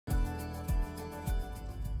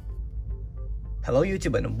Hello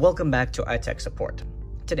YouTube and welcome back to iTech Support.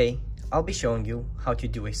 Today, I'll be showing you how to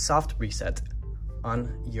do a soft reset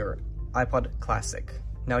on your iPod Classic.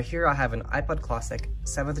 Now here I have an iPod Classic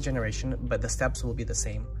 7th generation, but the steps will be the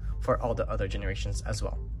same for all the other generations as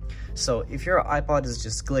well. So if your iPod is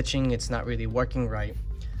just glitching, it's not really working right,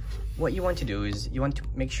 what you want to do is you want to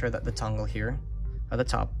make sure that the toggle here at the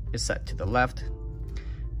top is set to the left,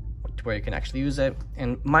 to where you can actually use it,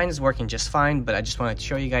 and mine is working just fine, but I just wanted to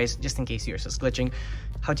show you guys, just in case yours is glitching,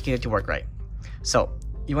 how to get it to work right. So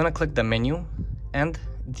you want to click the menu and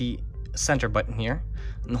the center button here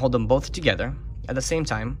and hold them both together at the same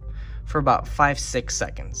time for about 5-6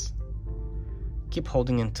 seconds. Keep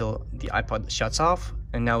holding until the iPod shuts off,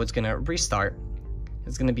 and now it's gonna restart.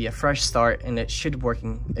 It's gonna be a fresh start, and it should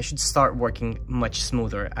start working much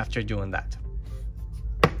smoother after doing that.